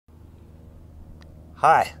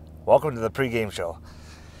Hi, welcome to the pregame show.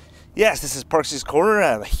 Yes, this is Parksy's Corner.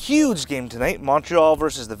 I have a huge game tonight, Montreal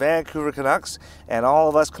versus the Vancouver Canucks, and all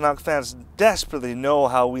of us Canuck fans desperately know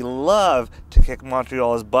how we love to kick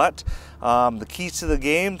Montreal's butt. The keys to the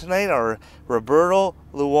game tonight are Roberto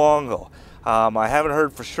Luongo. I haven't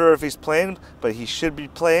heard for sure if he's playing, but he should be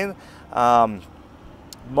playing.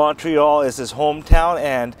 Montreal is his hometown,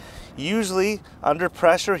 and usually under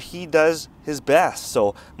pressure he does his best.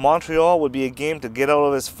 So Montreal would be a game to get out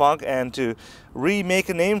of his funk and to remake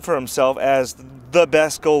a name for himself as the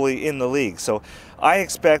best goalie in the league. So I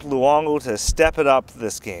expect Luongo to step it up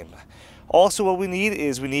this game. Also, what we need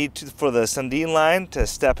is for the Sundin line to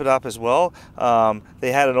step it up as well.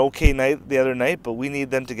 They had an okay night the other night, but we need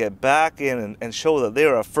them to get back in and show that they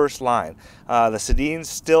are a first line. The Sundins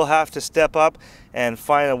still have to step up and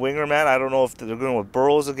find a winger man. I don't know if they're going with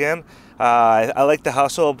Burrows again. I like the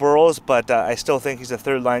hustle of Burrows, but I still think he's a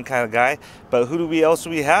third line kind of guy. But who else do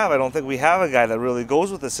we have? I don't think we have a guy that really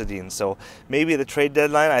goes with the Sundins. So maybe the trade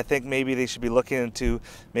deadline, I think maybe they should be looking into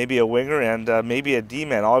maybe a winger and maybe a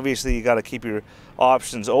D-man. Obviously, you got to keep your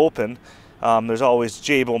options open. There's always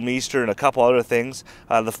Jabel Meester and a couple other things.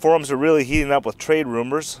 The forums are really heating up with trade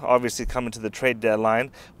rumors, obviously coming to the trade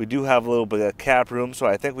deadline. We do have a little bit of cap room, so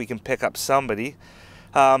I think we can pick up somebody.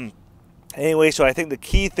 Anyway, so I think the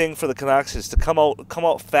key thing for the Canucks is to come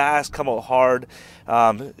out fast, come out hard,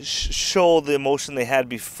 show the emotion they had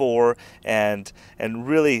before, and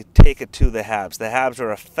really take it to the Habs. The Habs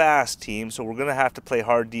are a fast team, so we're going to have to play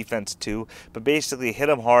hard defense too. But basically, hit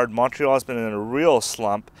them hard. Montreal's been in a real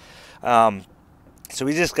slump, so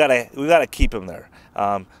we gotta keep them there.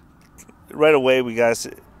 Right away, we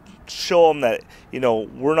gotta show them that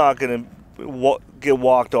we're not going to get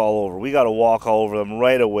walked all over. We got to walk all over them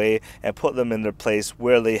right away and put them in their place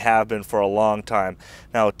where they have been for a long time.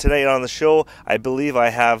 Now, tonight on the show, I believe I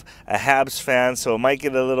have a Habs fan, so it might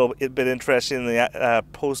get a little bit interesting in the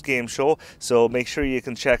post-game show, so make sure you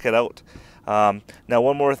can check it out. Now,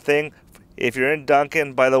 one more thing. If you're in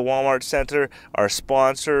Duncan by the Walmart Center, our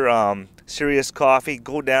sponsor, Serious Coffee,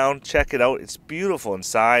 go down, check it out. It's beautiful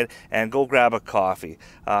inside, and go grab a coffee.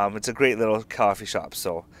 It's a great little coffee shop.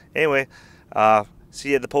 So anyway, see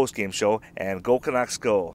you at the post-game show, and go Canucks go.